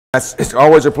It's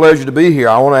always a pleasure to be here.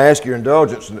 I want to ask your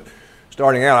indulgence.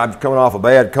 Starting out, I'm coming off a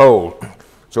bad cold.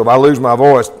 So if I lose my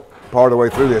voice part of the way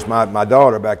through this, my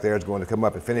daughter back there is going to come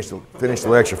up and finish the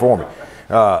lecture for me.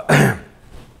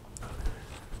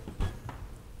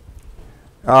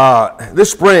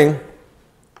 This spring,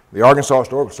 the Arkansas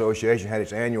Historical Association had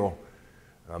its annual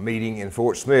meeting in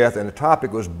Fort Smith, and the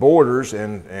topic was borders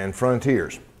and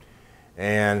frontiers.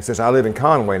 And since I live in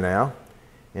Conway now,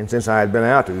 and since I had been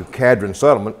out to Cadron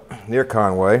Settlement near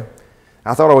Conway,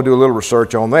 I thought I would do a little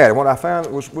research on that. And what I found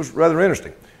was rather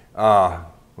interesting. Well,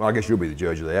 I guess you'll be the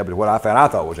judge of that, but what I found I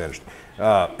thought was interesting.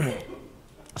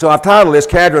 So I've titled this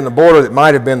Cadron, the border that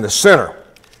might have been the center.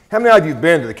 How many of you have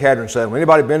been to the Cadron Settlement?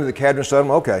 Anybody been to the Cadron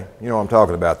Settlement? Okay, you know what I'm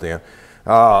talking about then.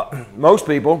 Most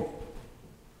people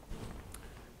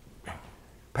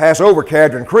pass over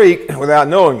Cadron Creek without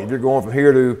knowing it. If you're going from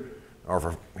here to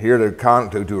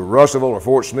Russellville or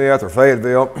Fort Smith or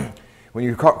Fayetteville, when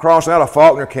you cross out of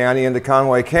Faulkner County into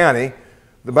Conway County,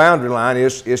 the boundary line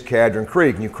is Cadron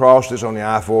Creek, and you cross this on the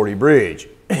I-40 bridge.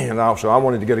 And also, I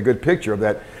wanted to get a good picture of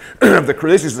that.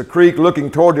 This is the creek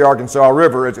looking toward the Arkansas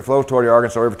River as it flows toward the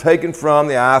Arkansas River, taken from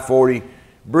the I-40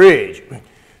 bridge,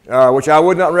 which I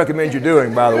would not recommend you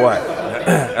doing, by the way.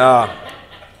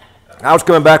 I was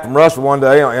coming back from Russell one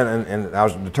day, and I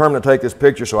was determined to take this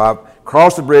picture, so I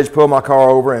crossed the bridge, pulled my car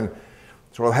over, and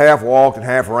sort of half walked and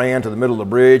half ran to the middle of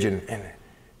the bridge, and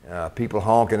people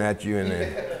honking at you and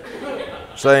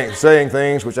saying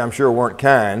things which I'm sure weren't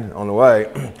kind on the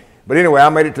way. But anyway, I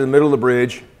made it to the middle of the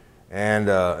bridge and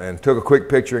took a quick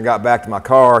picture and got back to my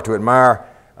car to admire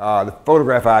the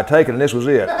photograph I had taken, and this was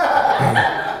it.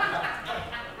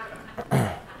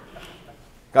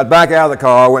 Got back out of the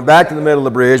car, went back to the middle of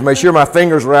the bridge, made sure my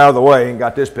fingers were out of the way, and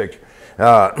got this picture.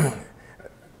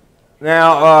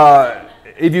 Now,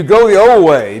 if you go the old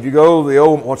way, if you go the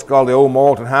old, what's called the old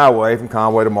Marlton Highway from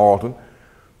Conway to Marlton,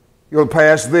 you'll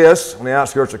pass this on the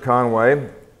outskirts of Conway,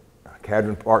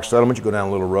 Cadron Park Settlement. You go down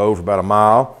a little road for about a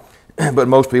mile, but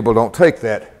most people don't take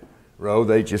that road.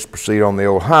 They just proceed on the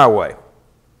old highway.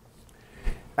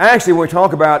 Actually, when we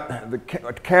talk about the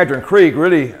Cadron Creek,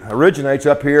 really originates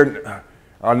up here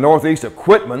northeast of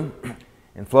Quitman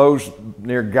and flows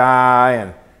near Guy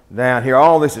and down here.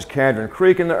 All this is Cadron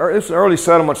Creek, and it's early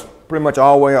settlements pretty much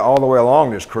all the way along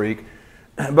this creek.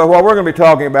 But what we're going to be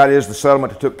talking about is the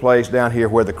settlement that took place down here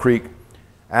where the creek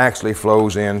actually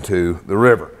flows into the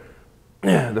river.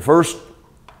 The first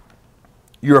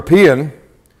European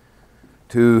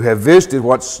to have visited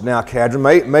what's now Cadron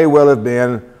may well have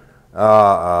been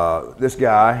this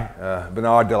guy,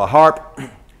 Bernard de la Harpe.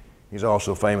 He's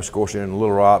also famous, of course, in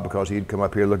Little Rock because he'd come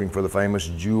up here looking for the famous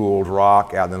jeweled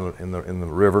rock out in the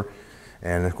river.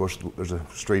 And, of course, there's a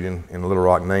street in Little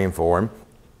Rock named for him.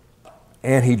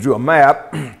 And he drew a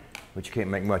map, which you can't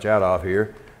make much out of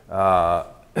here.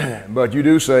 But you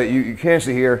do say, you can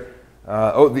see here,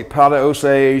 the Pas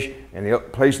Osage and the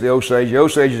place of the Osage. The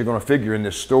Osages are going to figure in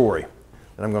this story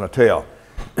that I'm going to tell.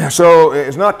 So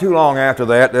it's not too long after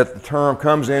that the term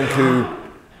comes into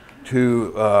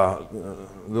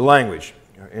the language.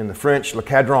 In the French, le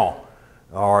cadran,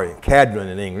 or cadron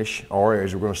in English, or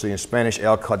as we're going to see in Spanish,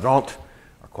 el quadrante,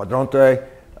 or quadrante,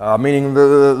 meaning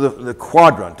the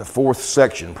quadrant, the fourth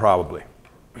section probably.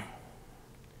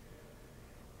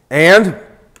 And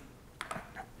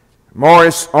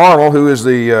Maurice Arnold, who is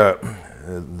the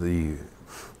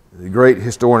great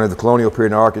historian of the colonial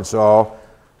period in Arkansas,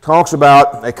 talks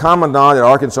about a commandant at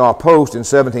Arkansas Post in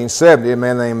 1770, a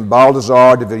man named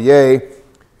Balthazar de Villiers,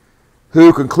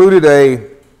 who concluded a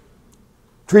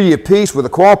treaty of peace with the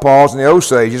Quapaws and the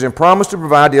Osages and promised to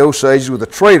provide the Osages with a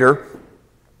trader,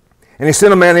 and he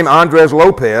sent a man named Andres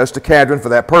Lopez to Cadron for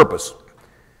that purpose.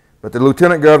 But the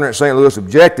lieutenant governor at St. Louis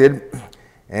objected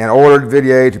and ordered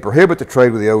Villiers to prohibit the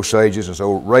trade with the Osages, and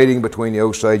so raiding between the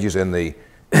Osages and the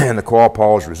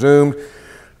Quapaws resumed.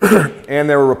 And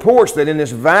there were reports that in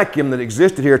this vacuum that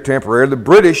existed here temporarily, the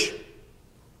British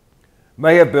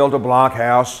may have built a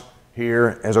blockhouse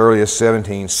here as early as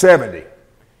 1770.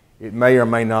 It may or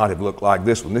may not have looked like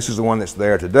this one. This is the one that's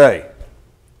there today.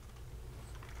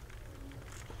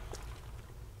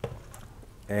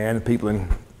 And people in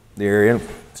the area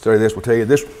study this will tell you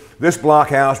this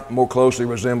blockhouse more closely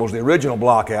resembles the original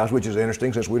blockhouse, which is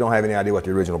interesting since we don't have any idea what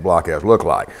the original blockhouse looked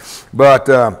like. But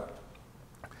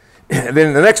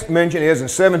then the next mention is in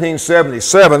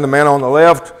 1777, the man on the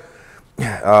left,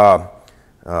 a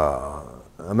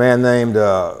man named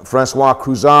Francois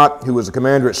Cruzat, who was the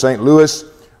commander at St. Louis,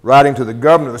 writing to the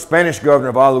governor, the Spanish governor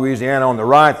of all Louisiana on the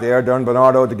right there, Don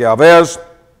Bernardo de Galvez,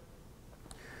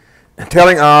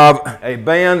 telling of a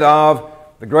band of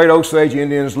the great Osage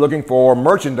Indians looking for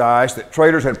merchandise that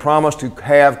traders had promised to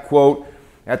have, quote,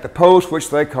 at the post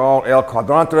which they called El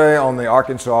Quadrante on the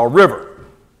Arkansas River.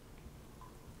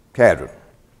 Cadron.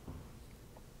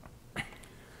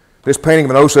 This painting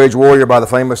of an Osage warrior by the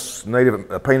famous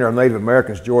painter of Native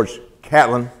Americans, George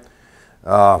Catlin,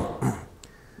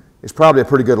 is probably a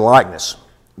pretty good likeness.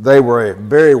 They were a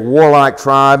very warlike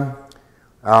tribe,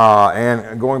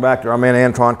 and going back to our man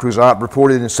Antoine Cruzat,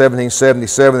 reported in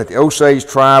 1777 that the Osage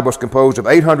tribe was composed of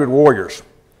 800 warriors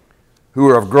who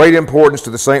were of great importance to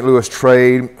the St. Louis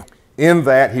trade, in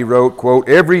that, he wrote, quote,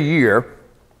 every year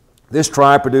this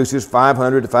tribe produces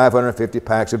 500 to 550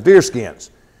 packs of deer skins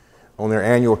on their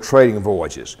annual trading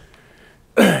voyages.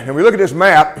 And we look at this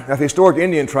map of the historic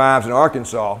Indian tribes in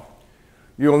Arkansas,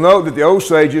 you'll note that the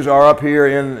Osages are up here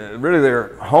in really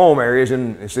their home areas,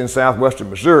 it's in southwestern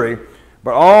Missouri,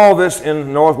 but all this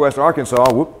in northwest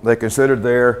Arkansas, they considered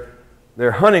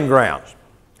their hunting grounds.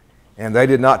 And they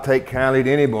did not take kindly to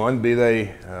anyone, be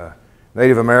they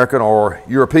Native American or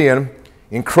European,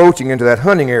 encroaching into that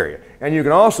hunting area. And you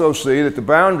can also see that the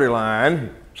boundary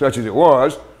line, such as it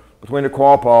was, between the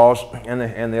Quapaws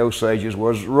and the Osages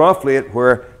was roughly at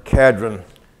where Cadron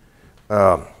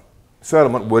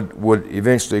Settlement would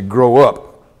eventually grow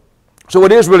up. So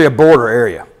it is really a border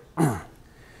area.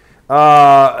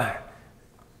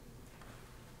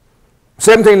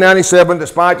 1797,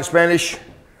 despite the Spanish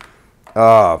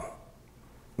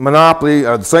monopoly,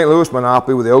 the St. Louis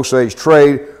monopoly with the Osage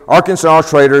trade, Arkansas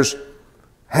traders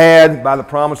had, by the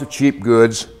promise of cheap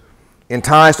goods,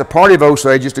 enticed a party of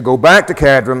Osages to go back to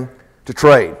Cadron to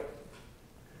trade.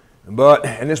 But,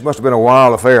 and this must have been a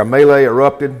wild affair, a melee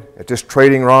erupted at this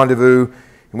trading rendezvous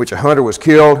in which a hunter was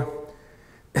killed,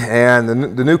 and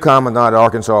the new commandant of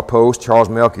Arkansas Post, Charles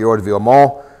Melchior de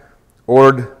Villemont,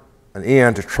 ordered an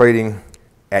end to trading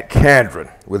at Cadron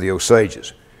with the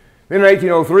Osages. Then in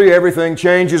 1803, everything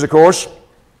changes, of course,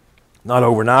 not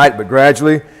overnight, but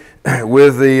gradually,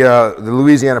 with the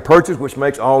Louisiana Purchase, which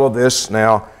makes all of this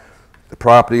now the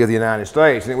property of the United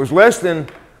States. And it was less than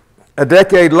a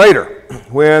decade later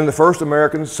when the first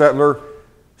American settler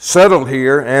settled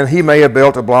here, and he may have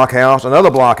built a blockhouse,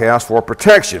 another blockhouse for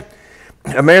protection.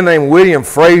 A man named William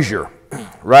Frazier,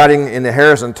 writing in the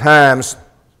Harrison Times,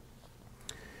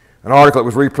 an article that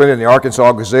was reprinted in the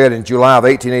Arkansas Gazette in July of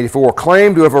 1884,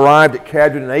 claimed to have arrived at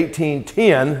Cadron in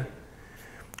 1810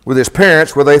 with his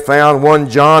parents, where they found one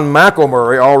John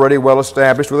McElmurray already well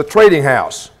established with a trading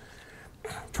house,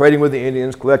 trading with the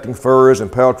Indians, collecting furs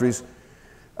and peltries.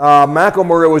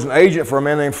 McElmurray was an agent for a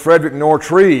man named Frederick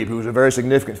Nortreve, who was a very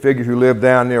significant figure who lived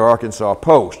down near Arkansas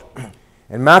Post.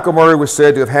 And McElmurray was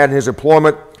said to have had in his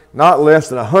employment not less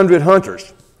than 100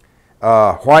 hunters,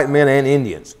 white men and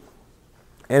Indians.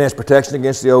 And as protection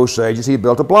against the Osages, he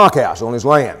built a blockhouse on his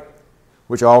land,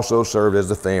 which also served as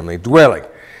the family dwelling.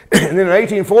 And then in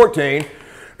 1814,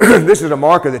 this is a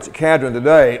marker that's at Cadron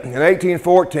today. In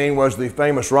 1814 was the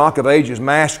famous Rock of Ages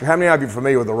massacre. How many of you are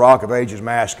familiar with the Rock of Ages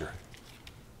massacre?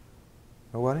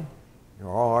 Nobody? You're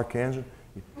all Arkansans?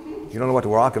 You don't know what the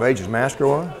Rock of Ages massacre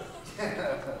was?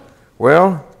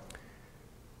 Well,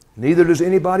 neither does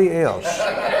anybody else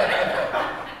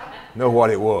know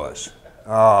what it was.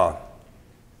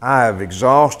 I have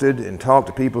exhausted and talked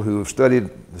to people who have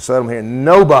studied the settlement here.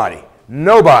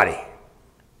 Nobody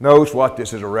knows what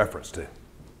this is a reference to.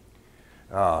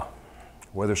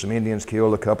 Whether some Indians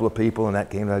killed a couple of people and that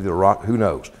came out of the rock, who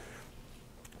knows?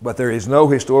 But there is no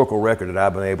historical record that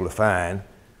I've been able to find,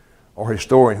 or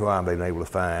historian who I've been able to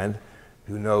find,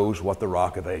 who knows what the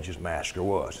Rock of Ages massacre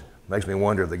was. Makes me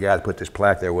wonder if the guy that put this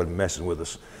plaque there wasn't messing with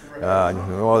us.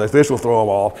 This will throw them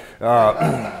off.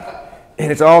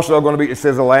 And it's also going to be, it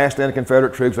says the last stand of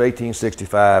Confederate troops,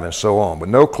 1865, and so on. But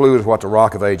no clue as to what the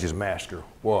Rock of Ages massacre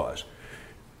was.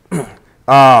 We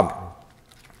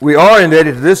are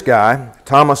indebted to this guy,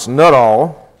 Thomas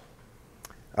Nuttall,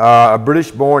 a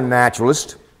British-born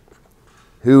naturalist,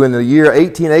 who in the year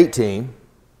 1818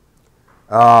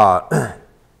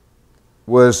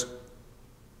 was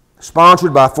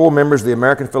sponsored by 4 members of the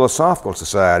American Philosophical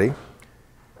Society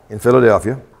in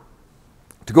Philadelphia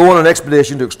to go on an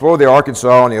expedition to explore the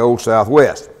Arkansas and the Old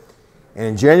Southwest. And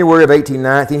in January of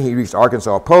 1819, he reached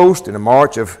Arkansas Post, and in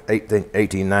March of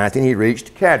 1819, he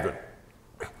reached Cadron.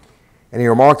 And he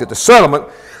remarked that the settlement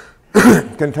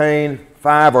contained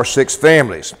 5 or 6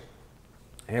 families.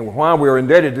 And while we were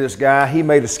indebted to this guy, he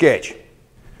made a sketch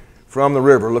from the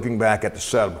river looking back at the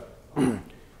settlement,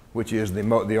 which is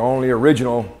the only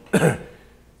original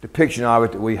depiction of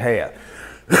it that we have.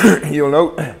 You'll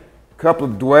note a couple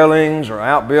of dwellings or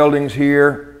outbuildings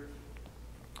here.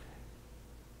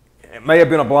 It may have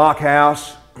been a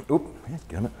blockhouse. Oop,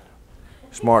 damn it.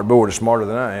 Smart board is smarter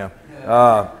than I am.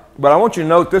 But I want you to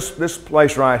note this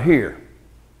place right here.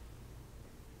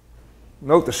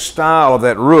 Note the style of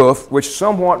that roof, which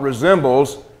somewhat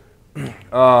resembles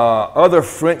other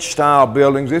French-style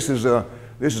buildings. This is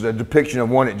a depiction of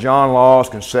one at John Law's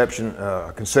concession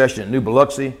at New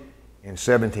Biloxi in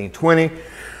 1720.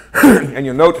 And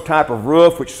you'll note the type of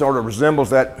roof which sort of resembles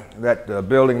that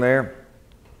building there.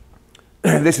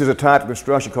 This is a type of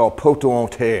construction called poteau en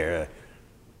terre,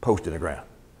 post in the ground.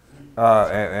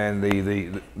 And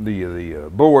the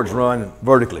boards run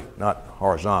vertically, not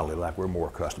horizontally like we're more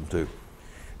accustomed to.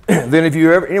 Then if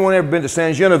anyone ever been to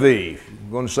Saint Genevieve,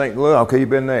 going to St. Louis, okay, you've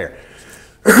been there.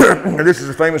 This is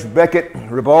the famous Beckett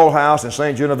Ribault House in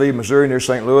St. Genevieve, Missouri, near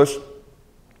St. Louis,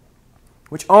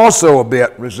 which also a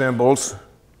bit resembles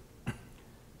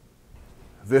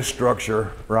this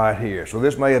structure right here. So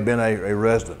this may have been a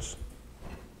residence,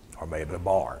 or may have been a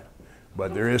barn,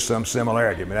 but there is some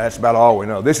similarity. I mean, that's about all we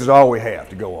know. This is all we have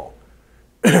to go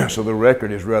on. So the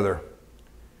record is rather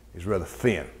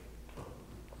thin.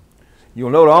 You'll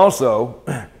note also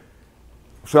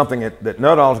something that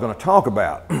Nuttall is going to talk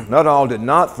about. Nuttall did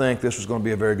not think this was going to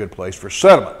be a very good place for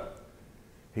settlement.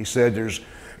 He said there's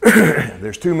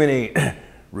too many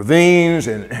ravines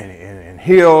and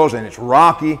hills, and it's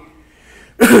rocky.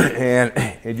 And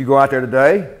if you go out there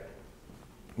today,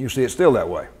 you see it's still that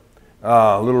way.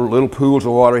 Little pools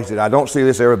of water. He said, I don't see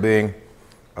this ever being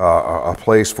a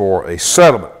place for a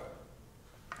settlement.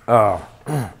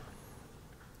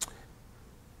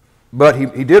 But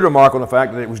he did remark on the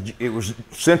fact that it was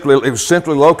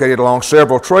centrally located along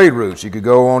several trade routes. You could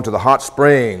go on to the Hot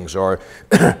Springs or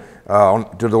on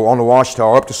the Washita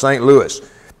or up to St. Louis.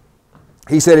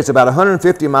 He said it's about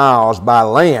 150 miles by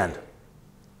land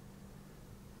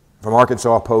from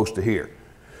Arkansas Post to here.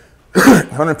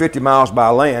 150 miles by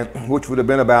land, which would have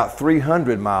been about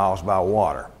 300 miles by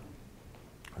water.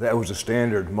 That was a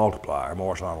standard multiplier.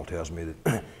 Morris Arnold tells me that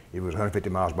if it was 150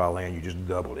 miles by land, you just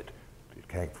doubled it.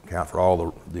 Can't count for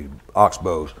all the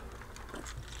oxbows.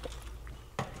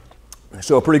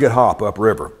 So a pretty good hop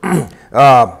upriver.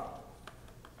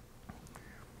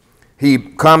 He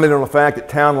commented on the fact that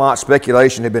town lot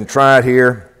speculation had been tried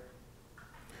here,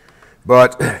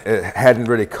 but it hadn't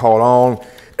really caught on.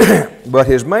 But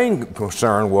his main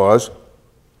concern was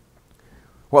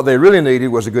what they really needed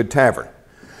was a good tavern.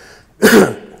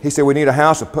 He said they need a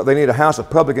house of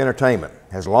public entertainment.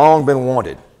 Has long been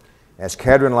wanted, as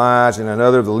Cadron lies in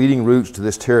another of the leading routes to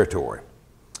this territory.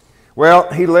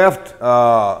 Well, he left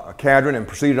Cadron and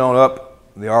proceeded on up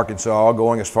the Arkansas,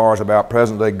 going as far as about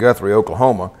present-day Guthrie,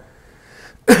 Oklahoma.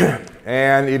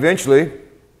 And eventually,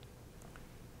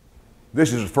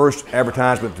 this is the first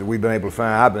advertisement that I've been able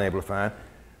to find,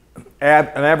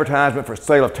 an advertisement for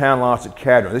sale of town lots at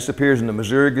Cadron. This appears in the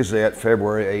Missouri Gazette,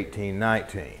 February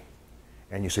 1819.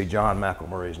 And you see John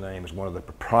McElmurray's name is one of the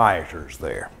proprietors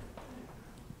there.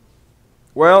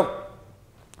 Well,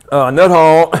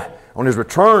 Nuttall, on his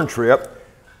return trip,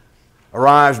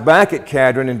 arrives back at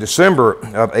Cadron in December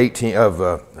of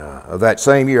that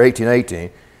same year,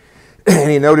 1818, and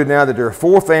he noted now that there are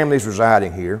 4 families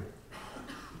residing here,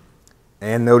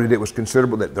 and noted it was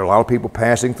considerable that there are a lot of people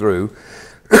passing through,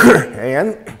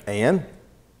 and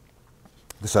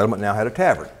the settlement now had a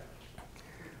tavern,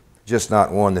 just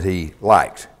not one that he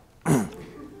liked.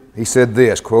 He said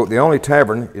this, quote, "The only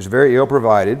tavern is very ill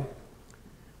provided,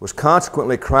 was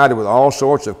consequently crowded with all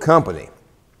sorts of company.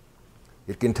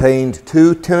 It contained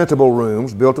 2 tenantable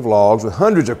rooms built of logs with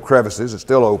hundreds of crevices that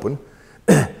still open,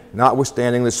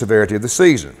 notwithstanding the severity of the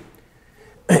season.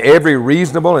 Every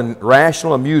reasonable and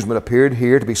rational amusement appeared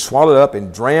here to be swallowed up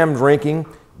in dram drinking,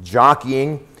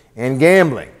 jockeying, and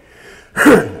gambling." I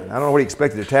don't know what he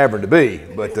expected a tavern to be,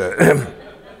 but and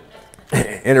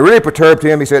it really perturbed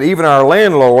him. He said, "Even our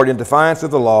landlord, in defiance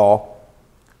of the law,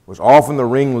 was often the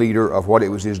ringleader of what it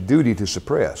was his duty to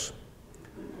suppress.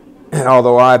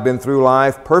 Although I have been through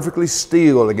life perfectly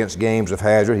steeled against games of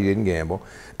hazard," he didn't gamble,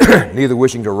 "neither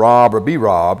wishing to rob or be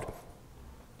robbed,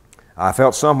 I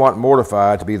felt somewhat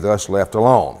mortified to be thus left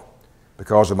alone,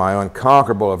 because of my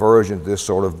unconquerable aversion to this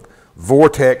sort of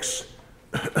vortex."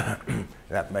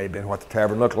 That may have been what the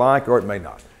tavern looked like, or it may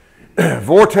not.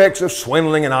 "Vortex of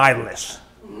swindling and idleness."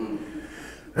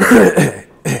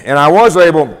 And I was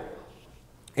able,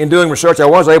 in doing research, I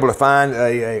was able to find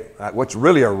what's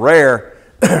really a rare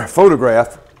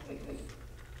photograph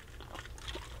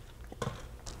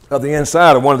of the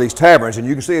inside of one of these taverns, and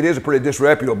you can see it is a pretty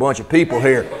disreputable bunch of people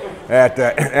here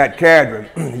at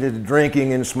Cadron.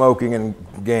 Drinking and smoking and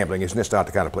gambling. It's just not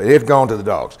the kind of place. They've gone to the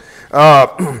dogs.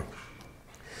 Well,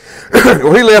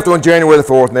 he left on January the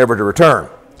 4th, never to return.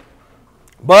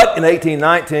 But in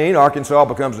 1819, Arkansas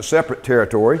becomes a separate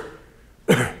territory.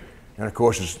 And of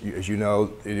course, as you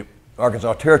know,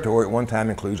 Arkansas Territory at one time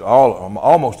includes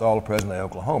almost all of present-day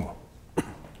Oklahoma.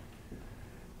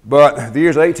 But the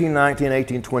years 1819,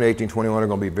 1820, 1821 are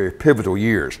going to be very pivotal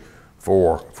years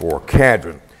for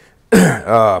Cadron.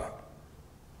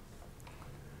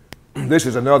 This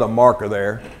is another marker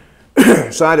there.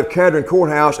 Site of Cadron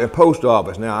Courthouse and Post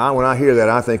Office. Now, when I hear that,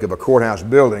 I think of a courthouse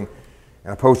building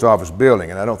and a post office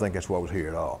building, and I don't think that's what was here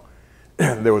at all.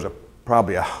 There was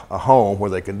probably a home where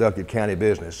they conducted county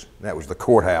business. That was the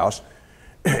courthouse.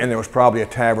 And there was probably a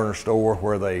tavern or store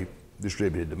where they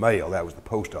distributed the mail. That was the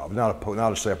post office,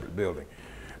 not a separate building.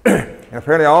 And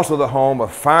apparently also the home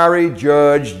of fiery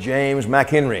Judge James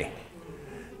McHenry.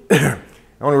 The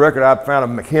only record I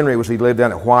found of McHenry was he lived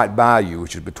down at White Bayou,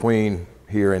 which is between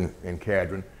here and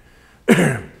Cadron.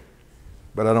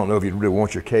 But I don't know if you'd really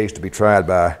want your case to be tried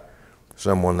by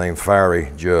someone named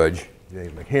Fiery Judge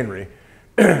James McHenry.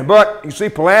 But you see,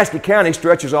 Pulaski County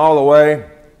stretches all the way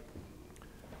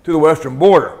to the western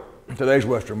border, today's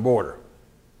western border.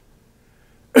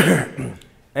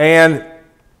 And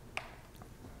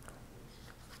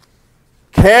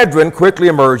Cadron quickly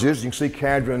emerges. You can see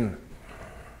Cadron.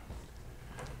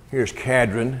 Here's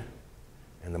Cadron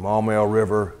and the Maumelle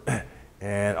River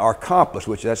and Arcopolis,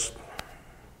 which that's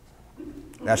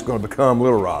going to become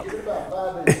Little Rock.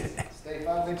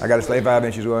 I got to stay 5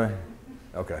 inches away?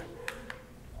 Okay.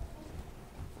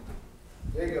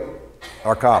 There you go.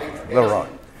 Arcopolis, Little Rock.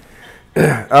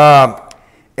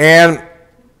 And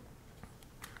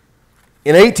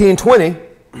in 1820,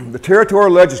 the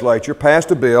territorial legislature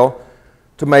passed a bill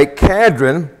to make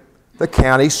Cadron the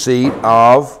county seat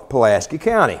of Pulaski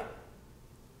County.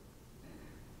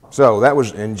 So that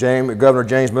was, and Governor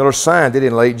James Miller signed it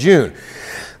in late June.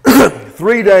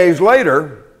 3 days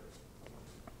later,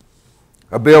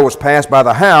 a bill was passed by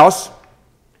the House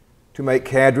to make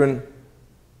Cadron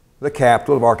the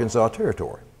capital of Arkansas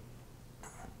Territory.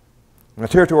 And the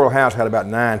Territorial House had about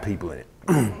 9 people in it.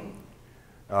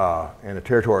 And the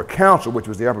Territorial Council, which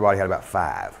was the upper body, had about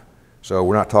 5. So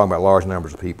we're not talking about large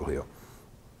numbers of people here.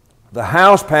 The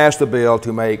House passed a bill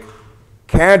to make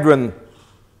Cadron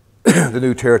the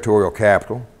new territorial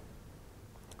capital.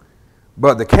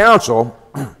 But the Council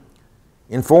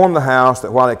informed the House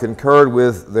that while it concurred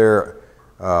with their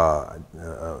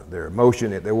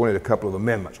motion, they wanted a couple of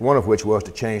amendments, one of which was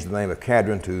to change the name of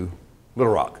Cadron to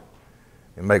Little Rock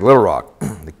and make Little Rock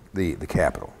the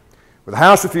capital. But the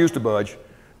House refused to budge,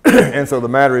 and so the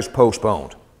matter is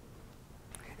postponed.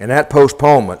 And that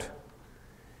postponement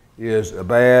is a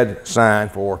bad sign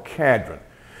for Cadron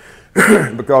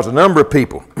because a number of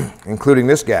people, including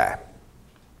this guy,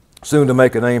 soon to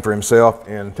make a name for himself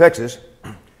in Texas,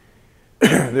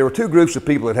 there were 2 groups of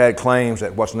people that had claims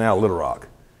at what's now Little Rock.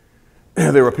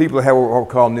 There were people that had what were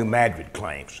called New Madrid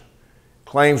claims,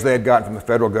 claims they had gotten from the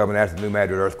federal government after the New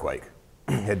Madrid earthquake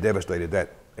had devastated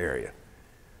that area.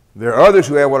 There are others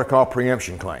who had what are called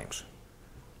preemption claims.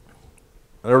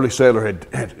 An early settler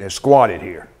had squatted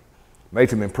here, made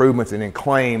some improvements, and then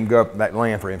claimed that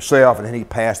land for himself, and then he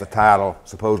passed the title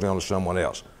supposedly on to someone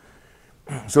else.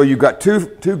 So you've got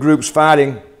two groups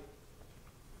fighting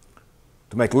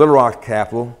to make Little Rock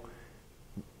capital,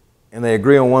 and they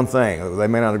agree on one thing. They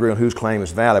may not agree on whose claim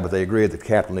is valid, but they agree that the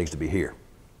capital needs to be here.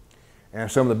 And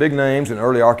some of the big names in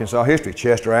early Arkansas history,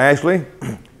 Chester Ashley,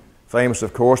 famous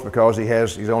of course because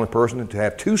he's the only person to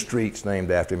have 2 streets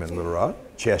named after him in Little Rock,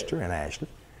 Chester and Ashley,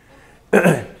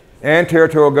 and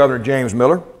Territorial Governor James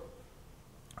Miller,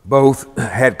 both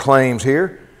had claims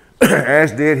here,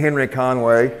 as did Henry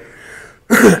Conway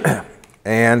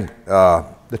and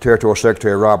the Territorial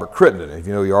Secretary Robert Crittenden. If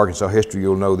you know your Arkansas history,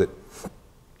 you'll know that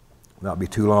not be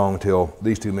too long until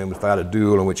these 2 men would fight a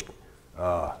duel in which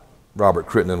Robert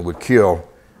Crittenden would kill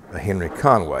Henry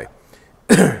Conway.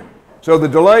 So the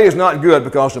delay is not good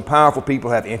because some powerful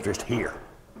people have interest here,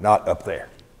 not up there.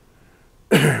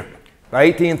 By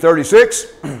 1836,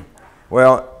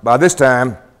 well, by this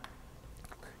time,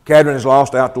 Cadron has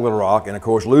lost out to Little Rock, and of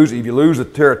course, if you lose the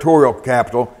territorial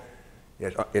capital,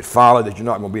 it followed that you're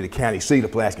not going to be the county seat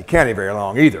of Pulaski County very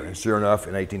long either. And sure enough,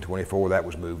 in 1824, that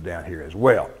was moved down here as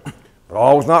well. But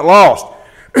all was not lost.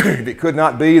 If it could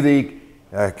not be the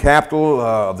capital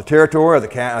of the territory or the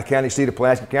county seat of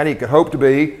Pulaski County, it could hope to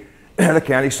be the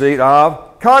county seat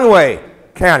of Conway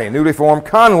County, newly formed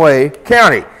Conway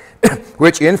County,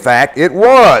 which in fact it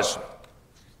was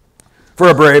for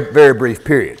a very, very brief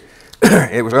period.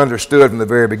 It was understood from the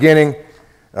very beginning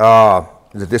that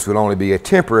this would only be a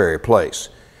temporary place.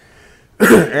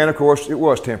 And of course it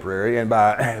was temporary, and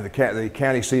by the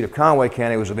county seat of Conway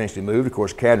County was eventually moved. Of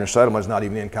course, Cadron Settlement is not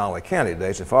even in Conway County today,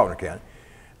 it's in Faulkner County.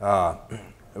 But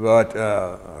by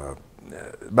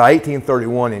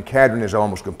 1831, in Cadron is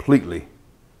almost completely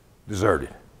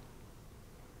deserted.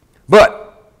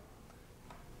 But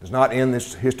it's not in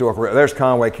this historical record. There's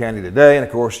Conway County today, and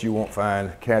of course you won't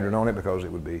find Cadron on it because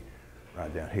it would be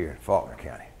right down here in Faulkner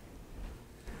County.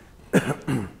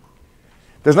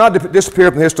 Does not disappear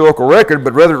from the historical record,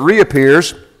 but rather it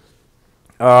reappears in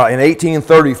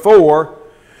 1834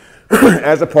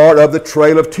 as a part of the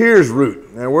Trail of Tears route.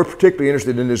 And we're particularly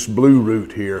interested in this blue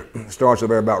route here. It starts up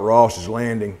there about Ross's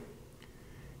Landing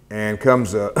and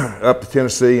comes up to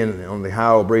Tennessee and on the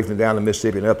Ohio briefly down to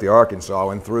Mississippi and up the Arkansas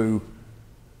and through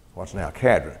what's now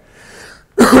Cadron.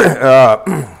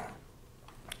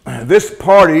 This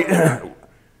party,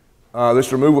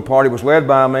 this removal party was led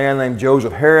by a man named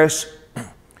Joseph Harris,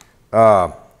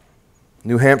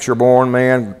 New Hampshire born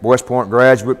man, West Point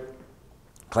graduate,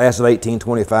 class of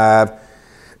 1825,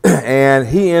 and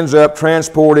he ends up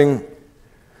transporting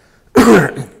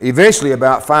eventually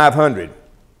about 500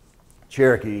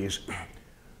 Cherokees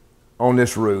on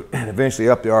this route and eventually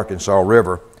up the Arkansas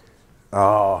River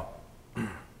on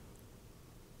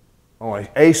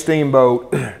a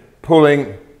steamboat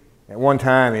pulling, at one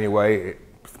time anyway,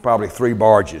 probably 3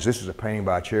 barges. This is a painting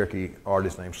by a Cherokee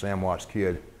artist named Sam Watts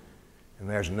Kidd. And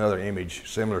there's another image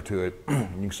similar to it. You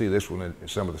can see this one in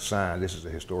some of the sign. This is a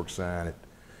historic sign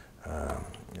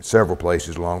at several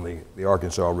places along the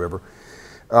Arkansas River.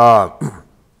 The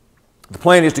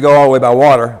plan is to go all the way by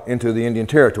water into the Indian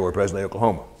Territory, present-day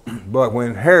Oklahoma. But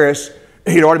when Harris,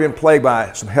 he'd already been plagued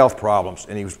by some health problems,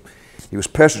 and he was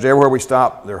pestered everywhere we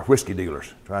stopped. There were whiskey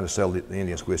dealers trying to sell the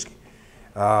Indians whiskey.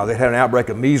 They had an outbreak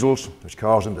of measles, which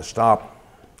caused them to stop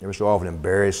every so often and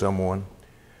bury someone.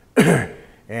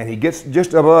 And he gets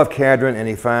just above Cadron and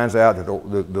he finds out that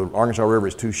the Arkansas River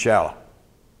is too shallow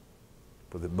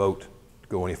for the boat to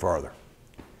go any farther.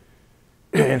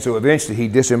 And so eventually he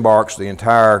disembarks the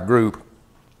entire group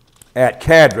at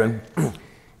Cadron.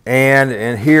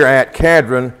 And here at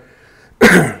Cadron,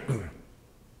 the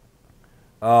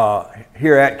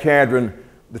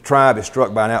tribe is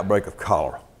struck by an outbreak of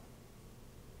cholera,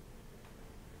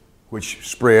 which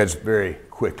spreads very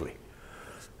quickly.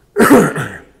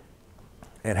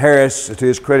 And Harris, to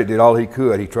his credit, did all he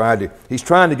could. He's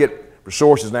trying to get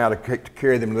resources now to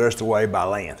carry them the rest of the way by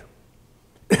land.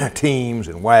 Teams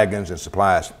and wagons and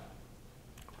supplies.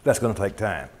 That's going to take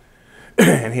time.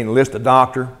 And he enlists a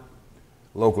doctor, a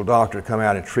local doctor, to come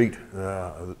out and treat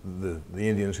the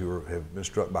Indians who have been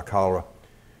struck by cholera.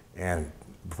 And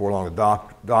before long, the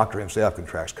doctor himself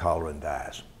contracts cholera and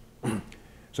dies.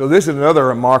 So this is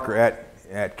another marker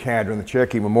at Cadron, the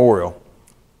Cherokee Memorial.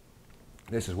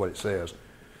 This is what it says.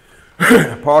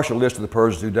 A partial list of the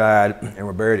persons who died and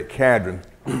were buried at Cadron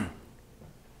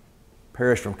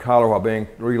perished from cholera while being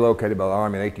relocated by the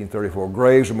Army in 1834.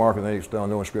 Graves are marked with native stone,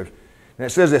 no inscription. And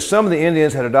it says that some of the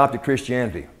Indians had adopted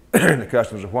Christianity and the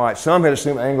customs of whites. Some had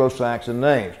assumed Anglo-Saxon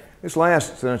names. This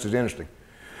last sentence is interesting.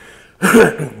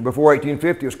 Before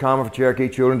 1850, it was common for Cherokee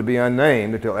children to be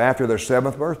unnamed until after their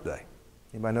 7th birthday.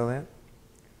 Anybody know that?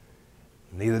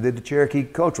 Neither did the Cherokee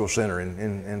Cultural Center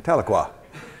in Tahlequah.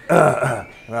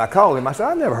 And I called him. I said,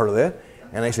 I've never heard of that.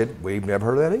 And they said, we've never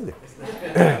heard of that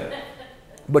either.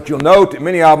 But you'll note that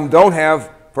many of them don't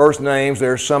have first names.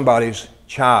 They're somebody's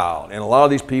child. And a lot of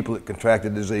these people that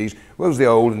contracted the disease, well, it was the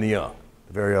old and the young.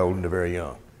 The very old and the very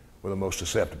young were the most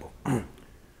susceptible.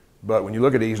 But when you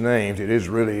look at these names, it is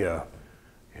really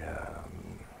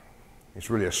it's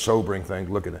really a sobering thing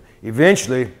to look at.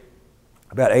 Eventually,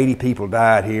 about 80 people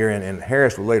died here, and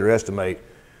Harris would later estimate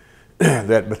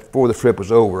that before the trip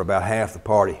was over, about half the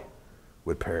party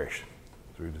would perish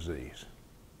through disease.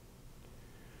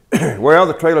 Well,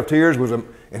 the Trail of Tears was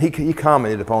and he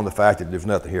commented upon the fact that there's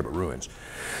nothing here but ruins.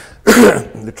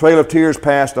 The Trail of Tears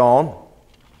passed on,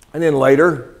 and then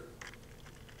later,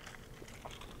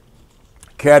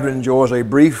 Cadron enjoys a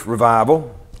brief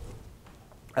revival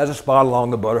as a spot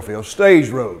along the Butterfield Stage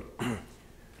Road.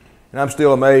 And I'm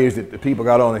still amazed that the people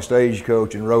got on a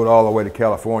stagecoach and rode all the way to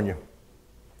California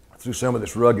through some of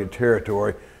this rugged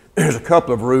territory. There's a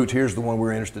couple of routes. Here's the one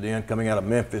we're interested in, coming out of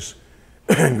Memphis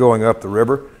and going up the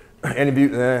river. And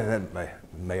that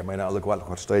may or may not look like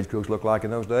what stagecoach looked like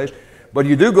in those days. But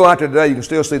you do go out there today, you can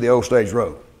still see the old stage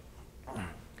road.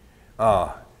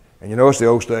 And you know it's the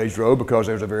old stage road because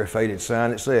there's a very faded sign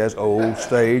that says Old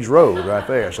Stage Road right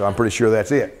there. So I'm pretty sure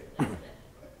that's it.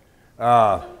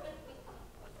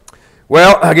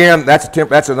 Well, again,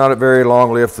 that's not a very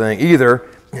long-lived thing either.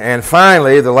 And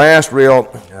finally, the last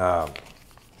real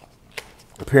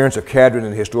appearance of Cadron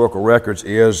in the historical records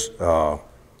is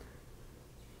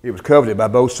it was coveted by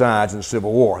both sides in the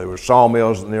Civil War. There were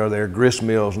sawmills near there, grist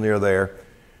mills near there,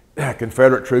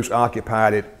 Confederate troops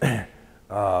occupied it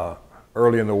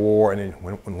early in the war, and then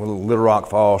when Little Rock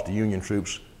falls, the Union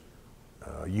troops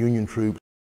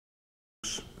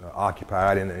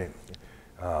occupied, and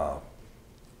a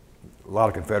lot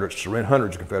of Confederates surrendered.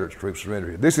 Hundreds of Confederate troops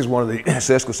surrendered. This is one of the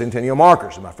sesquicentennial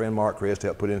markers that my friend Mark Crest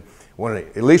helped put in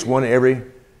at least one in every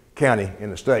county in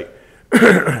the state.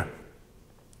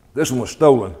 This one was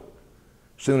stolen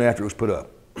soon after it was put up,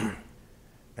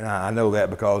 and I know that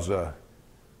because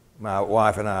my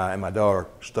wife and I and my daughter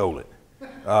stole it.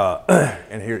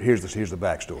 And here's the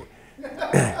backstory.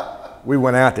 We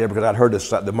went out there because I'd heard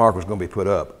the mark was going to be put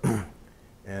up,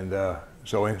 and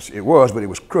so it was, but it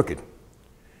was crooked.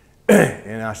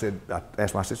 And I asked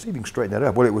myself, I said, see if you can straighten that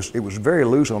up. Well, it was very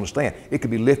loose on the stand. It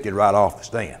could be lifted right off the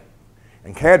stand.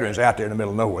 And Cadron's out there in the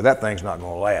middle of nowhere. That thing's not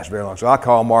going to last very long. So I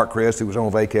called Mark Crest, who was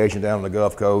on vacation down on the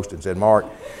Gulf Coast, and said, Mark,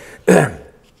 I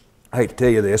hate to tell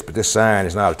you this, but this sign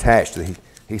is not attached to it.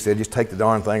 He said, just take the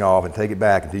darn thing off and take it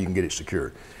back until you can get it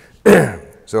secured.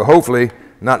 So hopefully,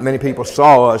 not many people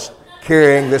saw us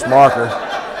carrying this marker,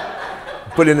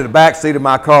 put it into the back seat of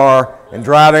my car, and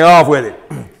driving off with it.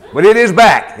 But it is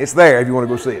back. It's there if you want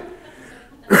to go see it.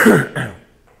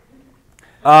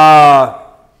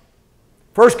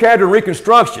 First Cadron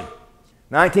Reconstruction,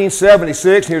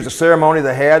 1976. Here's the ceremony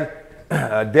they had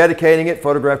dedicating it,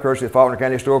 photographed courtesy of the Faulkner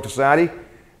County Historical Society.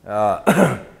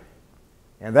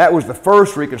 And that was the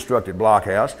first reconstructed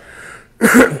blockhouse.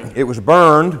 It was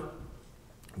burned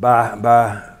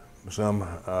by some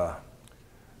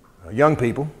young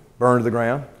people, burned to the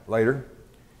ground later.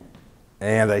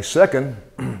 And a second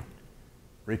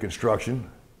reconstruction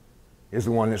is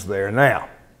the one that's there now.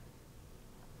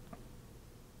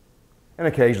 And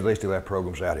occasionally they still have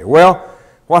programs out here. Well,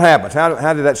 what happens?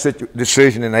 How did that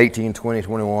decision in 18, 20,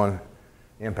 21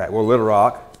 impact? Well, Little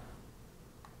Rock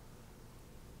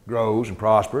grows and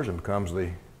prospers and becomes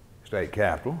the state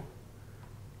capital,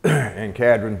 and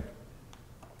Cadron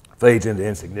fades into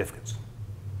insignificance.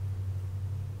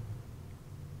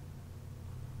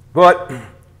 But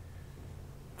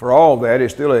for all that,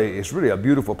 it's really a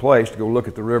beautiful place to go look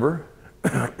at the river.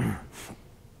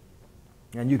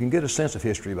 And you can get a sense of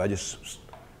history by just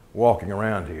walking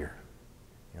around here,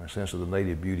 a sense of the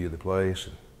native beauty of the place.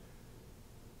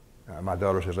 And, my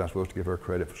daughter says I'm supposed to give her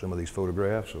credit for some of these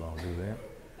photographs, so I'll do that.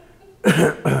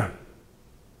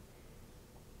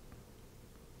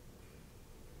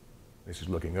 This is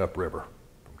looking upriver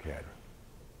from Cadron.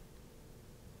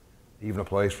 Even a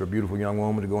place for a beautiful young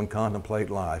woman to go and contemplate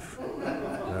life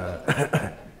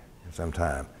some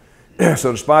time.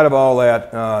 So despite of all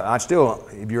that, I'd still,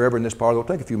 if you're ever in this part of the world,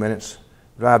 take a few minutes,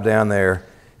 drive down there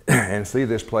and see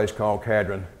this place called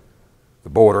Cadron, the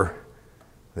border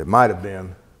that might have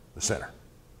been the center.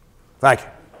 Thank you.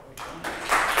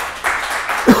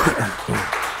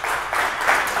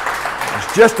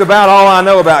 That's just about all I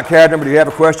know about Cadron, but if you have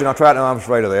a question, I'll try to, no, I'm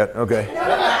afraid of that. Okay. No,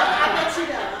 I bet you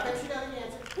know. I bet you know the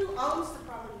answer. Who owns the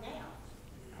property now?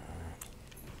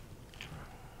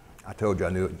 I told you I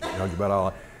knew about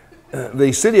all.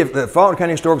 The city of the Faulkner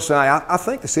County Historical Society, I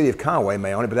think the city of Conway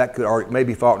may own it, but that could, or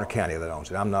maybe Faulkner County that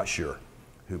owns it. I'm not sure.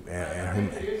 It is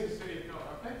the city of Conway.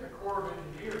 I think the Corps of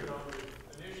Engineers owned it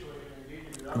initially, and they gave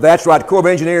you the That's right. The Corps of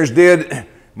Engineers did.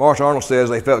 Marshall Arnold says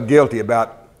they felt guilty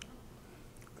about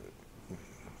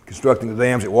constructing the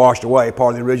dams that washed away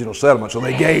part of the original settlement, so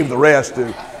they gave the rest to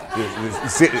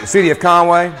the city of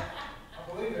Conway. I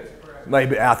believe that's correct.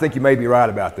 Maybe, I think you may be right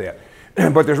about that.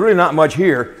 But there's really not much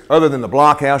here other than the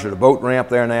blockhouse or the boat ramp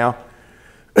there now.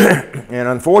 And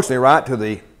unfortunately, right to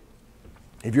the,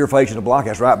 if you're facing the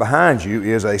blockhouse, right behind you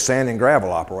is a sand and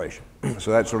gravel operation.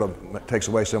 So that sort of takes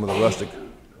away some of the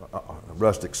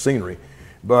rustic scenery.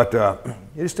 But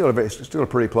it's still a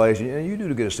pretty place. You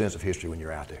do get a sense of history when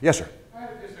you're out there. Yes, sir. I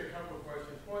have just a couple of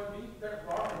questions. One, that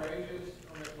rock of ages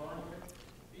on that monument,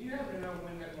 do you happen to know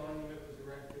when that monument was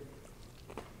erected?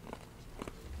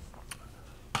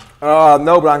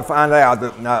 No, but I can find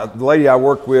out. Now, the lady I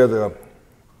work with,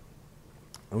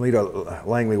 Anita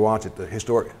Langley Watts at the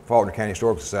Faulkner County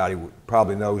Historical Society,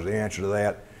 probably knows the answer to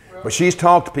that. Well, but she's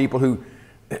talked to people who,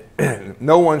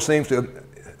 no one seems to,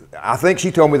 I think she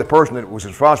told me the person that was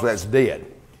responsible for that's dead.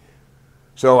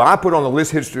 So I put on the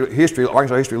list Arkansas History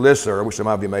Listserv, which some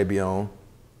of you may be on.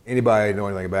 Anybody know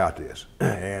anything about this?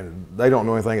 And they don't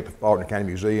know anything at the Faulkner County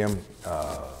Museum.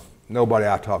 Nobody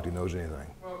I talked to knows anything.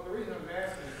 Well, the reason I'm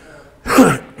asking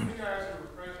is you guys who were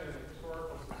president of the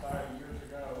Historical Society years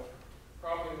ago,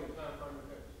 probably in the time frame of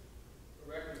the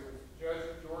record was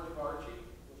Judge George Barchi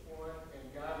was one, and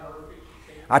Guy Murphy.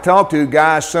 I talked to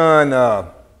Guy's son. Guy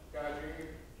Jr.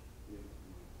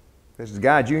 This is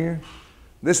Guy Jr.?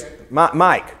 This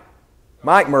Mike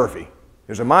Murphy.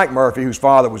 There's a Mike Murphy whose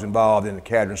father was involved in the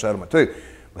Cadron Settlement too,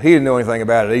 but he didn't know anything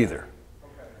about it either.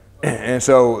 And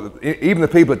so even the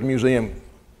people at the museum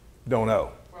don't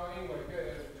know. Well, anyway,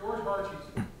 George Barchie's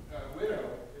widow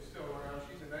is still around.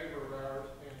 She's a neighbor of ours.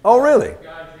 And Oh, really? Guy Jr.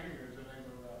 is a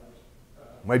neighbor of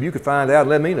ours. Maybe you could find out and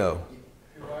let me know.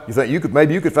 You think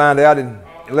maybe you could find out and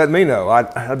let me know?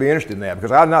 I'd be interested in that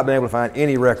because I've not been able to find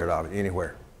any record of it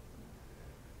anywhere.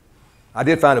 I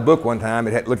did find a book one time.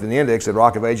 It had looked in the index, said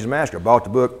Rock of Ages Massacre. Bought the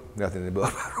book, nothing in the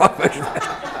book about Rock of Ages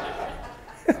Massacre.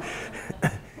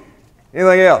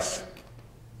 Anything else?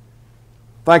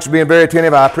 Thanks for being very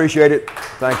attentive. I appreciate it.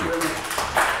 Thank you.